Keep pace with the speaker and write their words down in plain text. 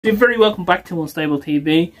You're very welcome back to Unstable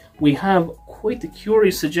TV. We have quite the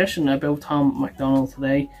curious suggestion about Tom MacDonald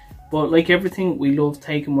today, but like everything, we love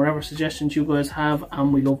taking whatever suggestions you guys have,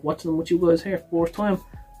 and we love watching them with you guys here first time.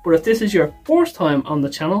 But if this is your first time on the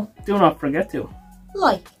channel, do not forget to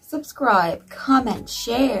like, subscribe, comment,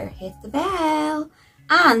 share, hit the bell,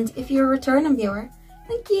 and if you're a returning viewer,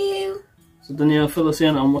 thank you. So Danielle, fill us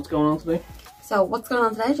in on what's going on today. So what's going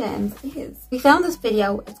on today, James, is we found this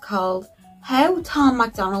video. It's called How Tom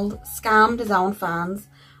MacDonald Scammed His Own Fans,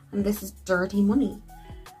 and this is dirty money.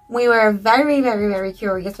 We were very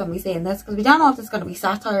curious when we seen this, because we don't know if this is going to be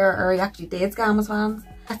satire or he actually did scam his fans.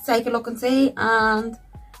 Let's take a look and see, and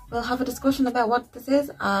we'll have a discussion about what this is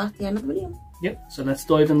at the end of the video. Yep, so let's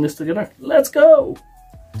dive in this together. Let's go!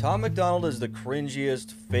 Tom MacDonald is the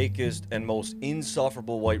cringiest, fakest, and most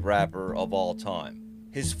insufferable white rapper of all time.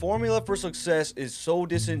 His formula for success is so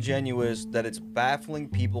disingenuous that it's baffling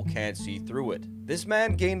people can't see through it. This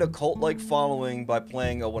man gained a cult-like following by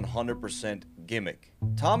playing a 100% gimmick.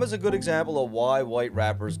 Tom is a good example of why white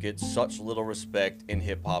rappers get such little respect in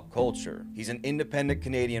hip-hop culture. He's an independent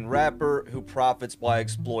Canadian rapper who profits by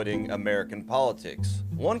exploiting American politics.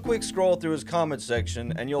 One quick scroll through his comment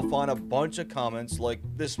section and you'll find a bunch of comments like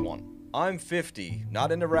this one. I'm 50,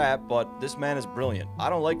 not into rap, but this man is brilliant. I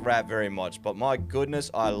don't like rap very much, but my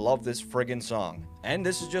goodness, I love this friggin' song. And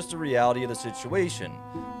this is just the reality of the situation.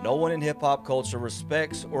 No one in hip-hop culture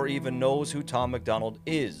respects or even knows who Tom MacDonald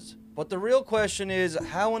is. But the real question is,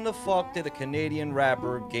 how in the fuck did a Canadian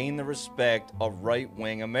rapper gain the respect of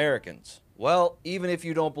right-wing Americans? Well, even if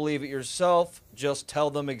you don't believe it yourself, just tell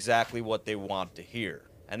them exactly what they want to hear.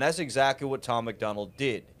 And that's exactly what Tom MacDonald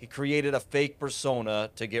did. He created a fake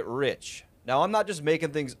persona to get rich. Now, I'm not just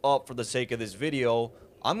making things up for the sake of this video.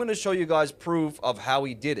 I'm going to show you guys proof of how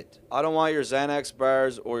he did it. I don't want your Xanax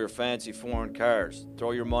bars or your fancy foreign cars.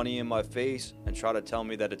 Throw your money in my face and try to tell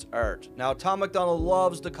me that it's art. Now, Tom MacDonald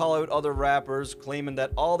loves to call out other rappers, claiming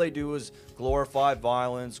that all they do is glorify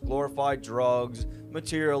violence, glorify drugs,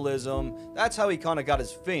 materialism. That's how he kind of got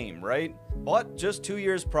his fame, right? But just 2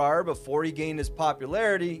 years prior, before he gained his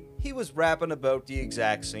popularity, he was rapping about the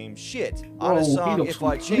exact same shit. On his song, If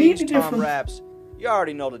I Change, Tom raps, you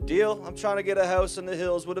already know the deal. I'm trying to get a house in the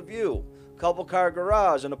hills with a view. Couple car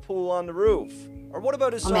garage and a pool on the roof. Or what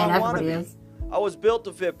about his song, Wannabe? I was built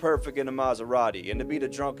to fit perfect in a Maserati and to be the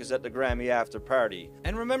drunkest at the Grammy after party.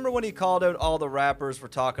 And remember when he called out all the rappers for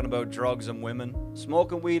talking about drugs and women?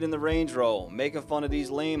 Smoking weed in the Range Rover, making fun of these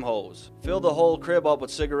lame hoes. Filled the whole crib up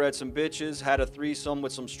with cigarettes and bitches, had a threesome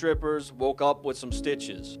with some strippers, woke up with some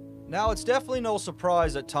stitches. Now, it's definitely no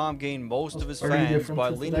surprise that Tom gained most of his fans by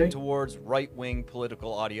leaning towards right-wing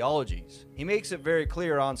political ideologies. He makes it very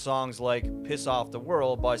clear on songs like Piss Off the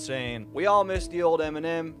World by saying, "We all miss the old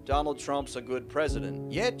Eminem, Donald Trump's a good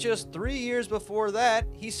president." Yet just 3 years before that,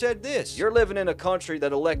 he said this: "You're living in a country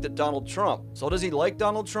that elected Donald Trump. So does he like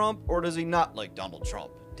Donald Trump or does he not like Donald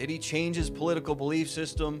Trump? Did he change his political belief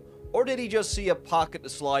system? Or did he just see a pocket to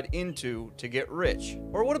slide into to get rich?"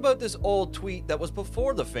 Or what about this old tweet that was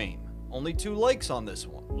before the fame? Only 2 likes on this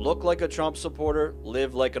one. Look like a Trump supporter,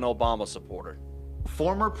 live like an Obama supporter.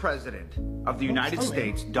 Former President of the United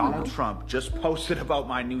States, Donald Trump, just posted about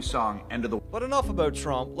my new song, End of the... But enough about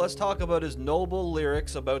Trump, let's talk about his noble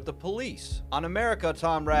lyrics about the police. On America,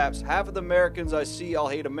 Tom raps, "Half of the Americans I see all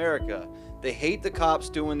hate America. They hate the cops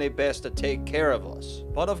doing their best to take care of us."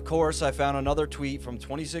 But of course, I found another tweet from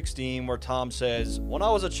 2016 where Tom says, "When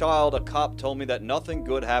I was a child, a cop told me that nothing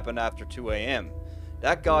good happened after 2 a.m.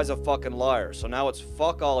 That guy's a fucking liar, so now it's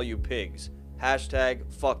fuck all you pigs.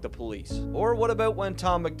 Hashtag fuck the police." Or what about when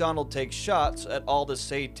Tom MacDonald takes shots at all the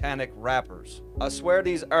satanic rappers? "I swear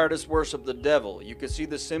these artists worship the devil. You can see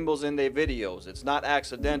the symbols in their videos. It's not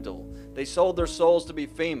accidental. They sold their souls to be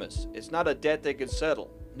famous. It's not a debt they could settle."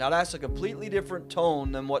 Now that's a completely different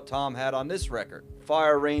tone than what Tom had on this record.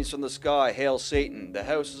 "Fire rains from the sky, hail Satan. The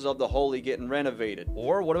houses of the holy getting renovated."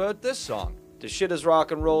 Or what about this song? "The shit is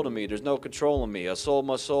rock and roll to me. There's no controlling me. I sold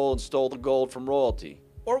my soul and stole the gold from royalty."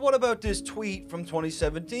 Or what about this tweet from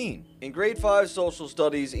 2017? "In grade 5 social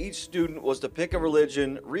studies, each student was to pick a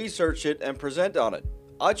religion, research it, and present on it.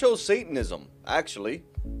 I chose Satanism, actually."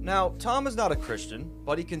 Now, Tom is not a Christian,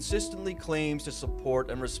 but he consistently claims to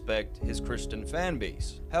support and respect his Christian fan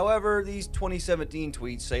base. However, these 2017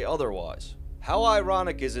 tweets say otherwise. How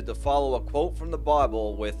ironic is it to follow a quote from the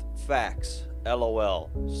Bible with facts?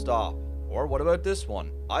 LOL. Stop. Or what about this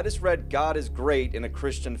one? "I just read God is great in a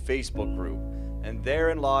Christian Facebook group, and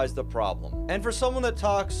therein lies the problem." And for someone that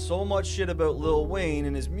talks so much shit about Lil Wayne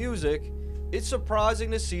and his music, It's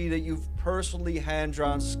surprising to see that you've personally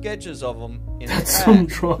hand-drawn sketches of him in That's the some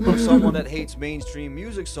past. drama. For someone that hates mainstream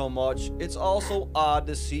music so much, it's also odd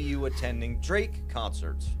to see you attending Drake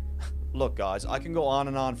concerts. Look guys, I can go on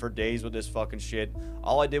and on for days with this fucking shit.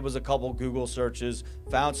 All I did was a couple Google searches,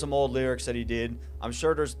 found some old lyrics that he did. I'm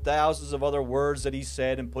sure there's thousands of other words that he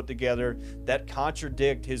said and put together that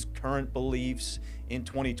contradict his current beliefs in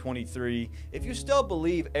 2023. If you still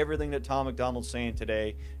believe everything that Tom MacDonald's saying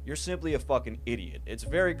today, you're simply a fucking idiot. It's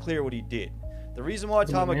very clear what he did. The reason why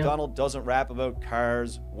Tom MacDonald doesn't rap about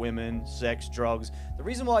cars, women, sex, drugs, the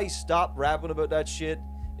reason why he stopped rapping about that shit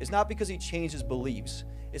is not because he changed his beliefs.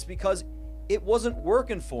 It's because it wasn't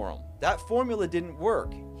working for him. That formula didn't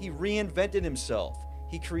work. He reinvented himself.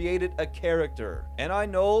 He created a character. And I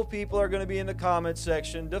know people are going to be in the comment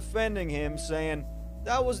section defending him, saying,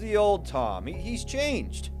 that was the old Tom. He's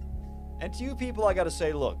changed. And to you people, I got to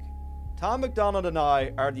say, look, Tom MacDonald and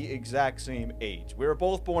I are the exact same age. We were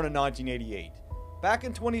both born in 1988. Back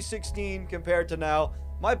in 2016, compared to now,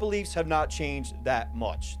 my beliefs have not changed that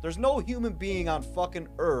much. There's no human being on fucking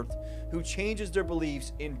earth who changes their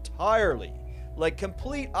beliefs entirely, like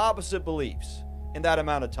complete opposite beliefs, in that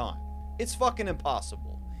amount of time. It's fucking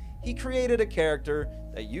impossible. He created a character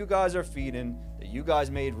that you guys are feeding, that you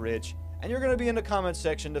guys made rich, and you're going to be in the comment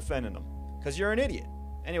section defending him, because you're an idiot.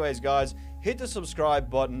 Anyways, guys, hit the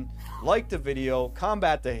subscribe button, like the video,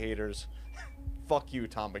 combat the haters. Fuck you,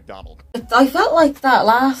 Tom MacDonald. I felt like that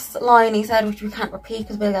last line he said, which we can't repeat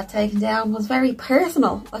because we'll get taken down, was very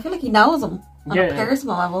personal. I feel like he knows him on a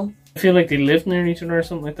personal level. I feel like they live near each other or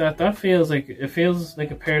something like that. That feels like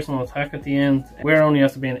a personal attack at the end. We're only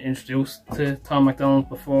after being introduced to Tom MacDonald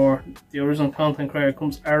before the original content creator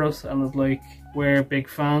comes at us and is like, we're big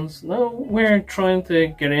fans. No, we're trying to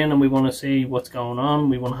get in and we want to see what's going on.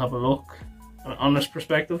 We want to have a look, an honest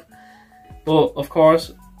perspective. But of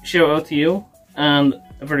course, shout out to you. And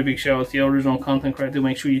a very big shout out to the original content creator. Do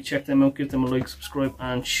make sure you check them out, give them a like, subscribe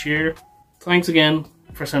and share. Thanks again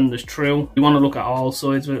for sending this through. We want to look at all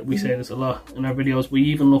sides of it. We say this a lot in our videos. We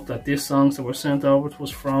even looked at this songs that were sent over to us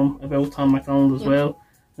from about Tom MacDonald as well.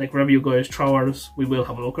 Like wherever you guys throw at us, we will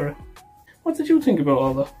have a look at it. What did you think about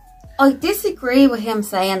all that? I disagree with him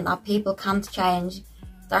saying that people can't change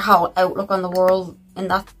their whole outlook on the world in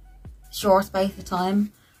that short space of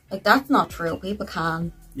time. Like, that's not true. People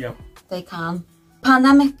can. Yeah. They can.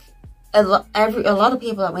 Pandemic, a lot of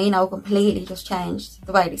people that we know completely just changed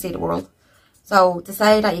the way they see the world. So to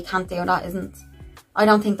say that you can't do that isn't, I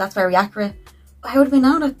don't think that's very accurate. How would we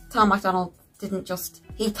know that Tom MacDonald didn't just,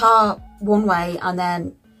 he thought one way and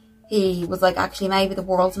then he was like, actually maybe the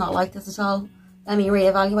world's not like this at all. Let me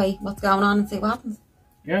reevaluate what's going on and see what happens.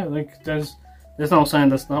 Yeah, like there's no saying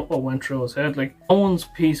that's not what went through his head. Like no one's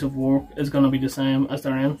piece of work is going to be the same as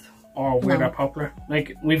their end. Or where they're popular.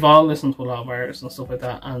 Like, we've all listened to a lot of artists and stuff like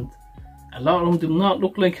that, and a lot of them do not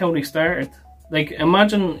look like how they started. Like,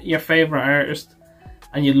 imagine your favourite artist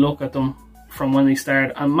and you look at them from when they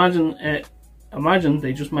started. Imagine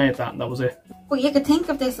they just made that and that was it. Well, you could think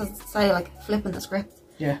of this as, say, like flipping the script.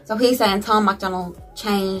 Yeah. So he's saying Tom MacDonald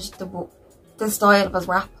changed the style of his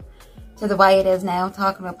rap to the way it is now,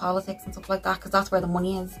 talking about politics and stuff like that, because that's where the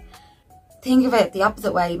money is. Think of it the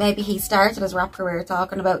opposite way. Maybe he started his rap career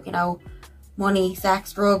talking about, you know, money,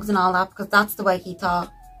 sex, drugs and all that, because that's the way he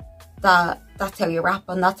thought that that's how you rap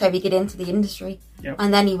and that's how you get into the industry. Yep.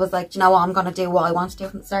 And then he was like, you know what, I'm going to do what I want to do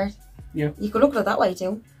from the start. Yeah. You could look at it that way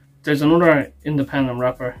too. There's another independent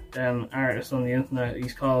rapper and artist on the internet.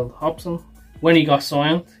 He's called Hobson. When he got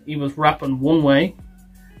signed, he was rapping one way.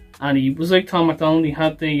 And he was like Tom MacDonald. He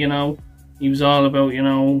had the, you know, he was all about, you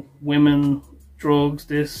know, women, drugs,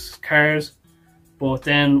 this, cars. But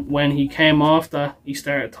then when he came off that, he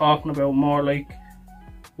started talking about more like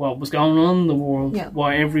what was going on in the world,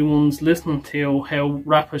 what everyone's listening to, how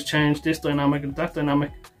rap has changed, this dynamic and that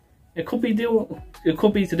dynamic. It could be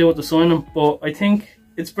to do with the signing, but I think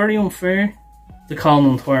it's very unfair to call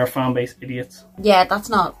an entire fan base idiots. Yeah, that's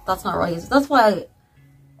not right. That's why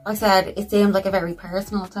I said it seemed like a very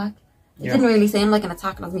personal attack. It didn't really seem like an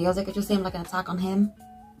attack on his music, it just seemed like an attack on him.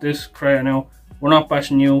 This creator now, we're not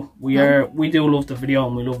bashing you. We do love the video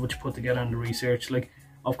and we love what you put together and the research. Like,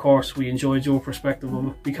 of course, we enjoyed your perspective of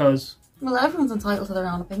it because... Well, everyone's entitled to their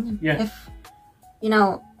own opinion. Yeah. If, you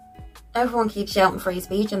know, everyone keeps shouting free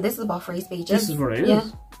speech and this is what free speech is. This is what it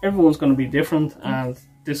is. Everyone's going to be different and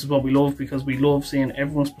this is what we love because we love seeing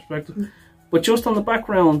everyone's perspective. But just on the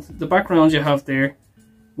background you have there,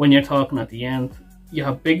 when you're talking at the end, you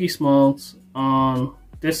have Biggie Smalls on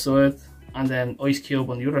this side and then Ice Cube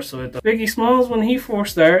on the other side. Biggie Smalls, when he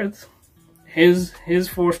first started, his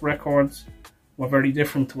first records were very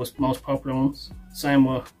different to his most popular ones. Same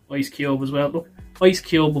with Ice Cube as well. Look, Ice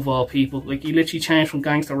Cube of all people, like he literally changed from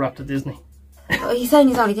gangster rap to Disney. Well, he's saying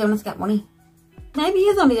he's only doing it to get money. Maybe he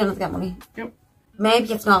is only doing it to get money. Yep.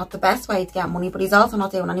 Maybe it's not the best way to get money, but he's also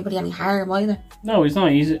not doing anybody any harm either. No, he's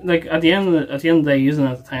not. He's like at the end of the day, he's an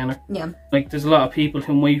entertainer. Yeah. Like there's a lot of people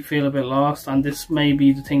who might feel a bit lost, and this may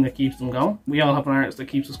be the thing that keeps them going. We all have an artist that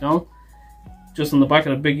keeps us going. Just on the back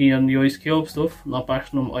of the Biggie and the Ice Cube stuff, not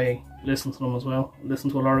bashing them. I listen to them as well. I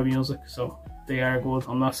listen to a lot of music, so they are good.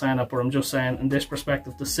 I'm not saying that, but I'm just saying in this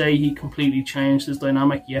perspective to say he completely changed his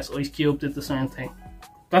dynamic. Yes, Ice Cube did the same thing.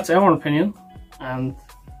 That's our opinion, and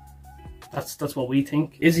that's what we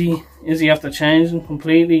think. Is he after changing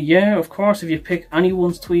completely? Yeah, of course. If you pick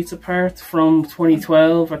anyone's tweets apart from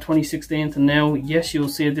 2012 or 2016 to now, yes, you'll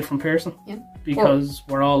see a different person. Yeah. Because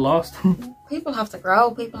we're all lost. People have to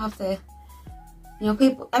grow. People have to, you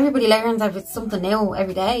know, everybody learns something new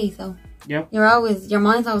every day. So yeah, your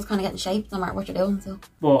mind's always kind of getting shaped no matter what you're doing. So.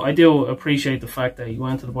 But I do appreciate the fact that you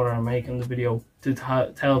went to the bother of making the video to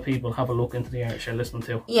tell people have a look into the artist you're listening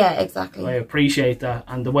to. Yeah, exactly. I appreciate that,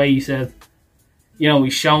 and the way you said, you know,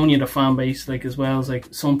 he's showing you the fan base, like as well as like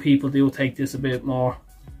some people do take this a bit more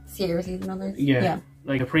seriously than others. Yeah.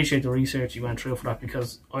 Like I appreciate the research you went through for that,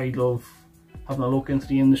 because I love having a look into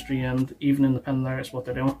the industry and even independent artists, what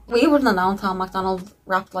they're doing. We wouldn't have known Tom MacDonald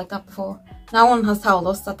rapped like that before. No one has told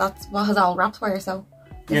us that that's what his old raps were, so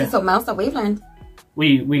this is something else that we've learned.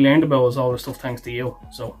 We learned about his older stuff thanks to you,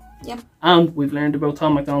 so yeah. And we've learned about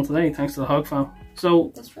Tom MacDonald today thanks to the Hog Fam.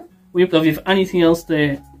 So that's true. If you have anything else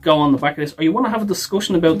to go on the back of this, or you want to have a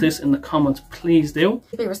discussion about this in the comments, please do.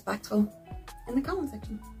 Be respectful in the comment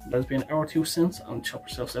section. There's been our 2 cents, and chop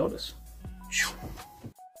yourselves out of this.